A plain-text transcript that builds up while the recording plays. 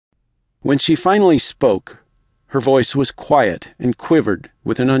When she finally spoke, her voice was quiet and quivered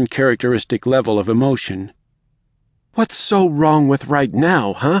with an uncharacteristic level of emotion. "What's so wrong with right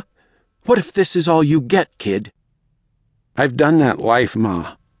now, huh? What if this is all you get, kid?" "I've done that life,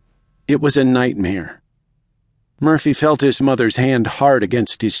 Ma. It was a nightmare." Murphy felt his mother's hand hard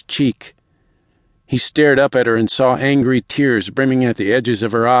against his cheek. He stared up at her and saw angry tears brimming at the edges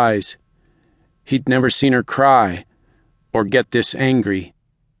of her eyes. He'd never seen her cry or get this angry.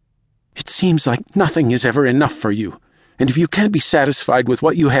 "It seems like nothing is ever enough for you, and if you can't be satisfied with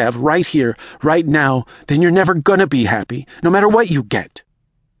what you have right here, right now, then you're never gonna be happy, no matter what you get."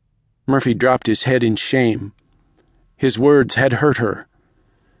 Murphy dropped his head in shame. His words had hurt her.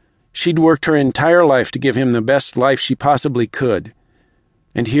 She'd worked her entire life to give him the best life she possibly could,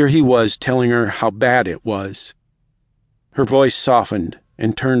 and here he was telling her how bad it was. Her voice softened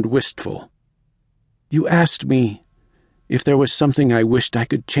and turned wistful. "You asked me if there was something I wished I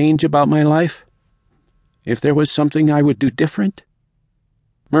could change about my life? If there was something I would do different?"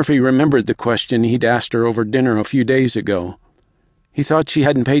 Murphy remembered the question he'd asked her over dinner a few days ago. He thought she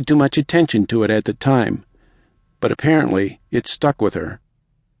hadn't paid too much attention to it at the time, but apparently it stuck with her.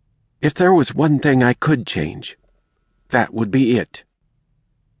 "If there was one thing I could change, that would be it."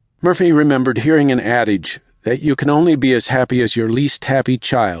 Murphy remembered hearing an adage that you can only be as happy as your least happy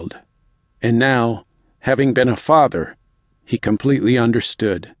child, and now, having been a father, he completely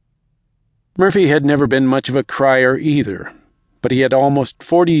understood. Murphy had never been much of a crier either, but he had almost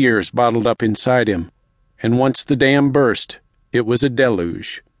 40 years bottled up inside him, and once the dam burst, it was a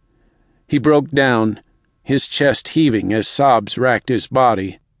deluge. He broke down, his chest heaving as sobs racked his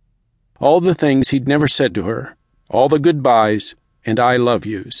body. All the things he'd never said to her, all the goodbyes and I love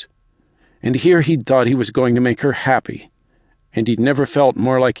yous. And here he'd thought he was going to make her happy, and he'd never felt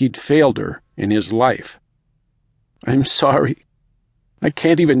more like he'd failed her in his life. "I'm sorry. I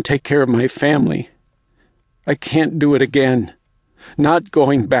can't even take care of my family. I can't do it again. Not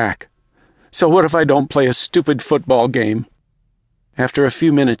going back. So what if I don't play a stupid football game?" After a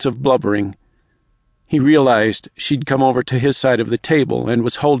few minutes of blubbering, he realized she'd come over to his side of the table and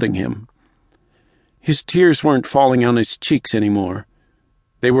was holding him. His tears weren't falling on his cheeks anymore.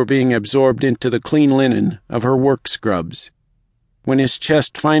 They were being absorbed into the clean linen of her work scrubs. When his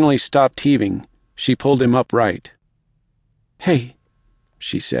chest finally stopped heaving, she pulled him upright. "Hey,"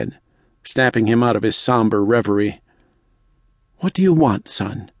 she said, snapping him out of his somber reverie. "What do you want,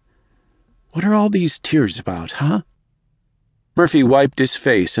 son? What are all these tears about, huh?" Murphy wiped his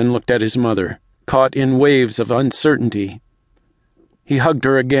face and looked at his mother, caught in waves of uncertainty. He hugged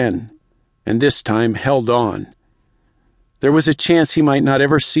her again, and this time held on. There was a chance he might not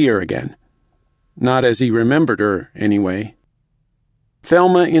ever see her again. Not as he remembered her, anyway.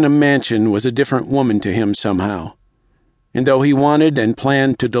 Thelma in a mansion was a different woman to him somehow, and though he wanted and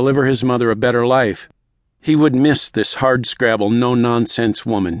planned to deliver his mother a better life, he would miss this hardscrabble, no-nonsense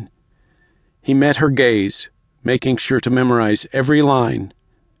woman. He met her gaze, making sure to memorize every line,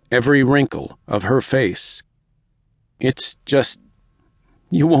 every wrinkle of her face. "It's just,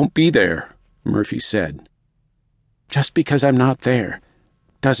 you won't be there," Murphy said. "Just because I'm not there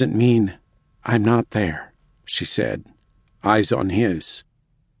doesn't mean I'm not there," she said, eyes on his.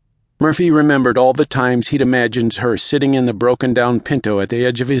 Murphy remembered all the times he'd imagined her sitting in the broken-down Pinto at the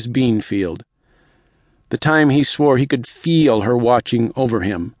edge of his bean field. The time he swore he could feel her watching over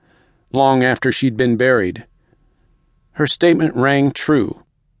him, long after she'd been buried. Her statement rang true.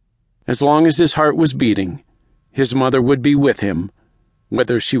 As long as his heart was beating, his mother would be with him,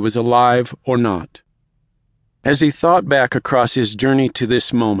 whether she was alive or not. As he thought back across his journey to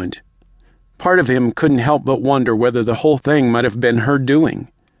this moment, part of him couldn't help but wonder whether the whole thing might have been her doing.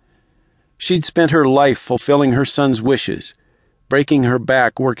 She'd spent her life fulfilling her son's wishes, breaking her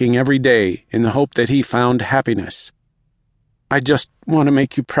back working every day in the hope that he found happiness. "I just want to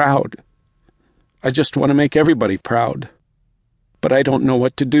make you proud. I just want to make everybody proud. But I don't know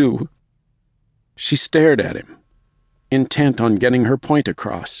what to do." She stared at him, intent on getting her point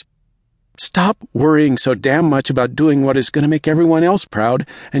across. "Stop worrying so damn much about doing what is going to make everyone else proud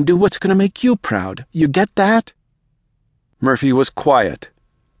and do what's going to make you proud. You get that?" Murphy was quiet,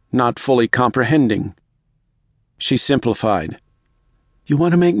 not fully comprehending. She simplified. "You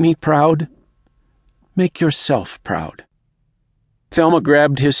want to make me proud? Make yourself proud." Thelma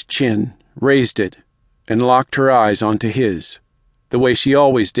grabbed his chin, raised it, and locked her eyes onto his, the way she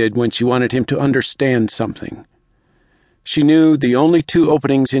always did when she wanted him to understand something. She knew the only two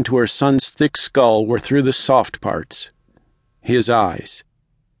openings into her son's thick skull were through the soft parts, his eyes.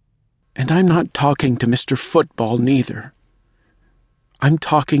 "And I'm not talking to Mr. Football, neither. I'm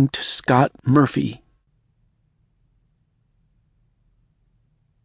talking to Scott Murphy."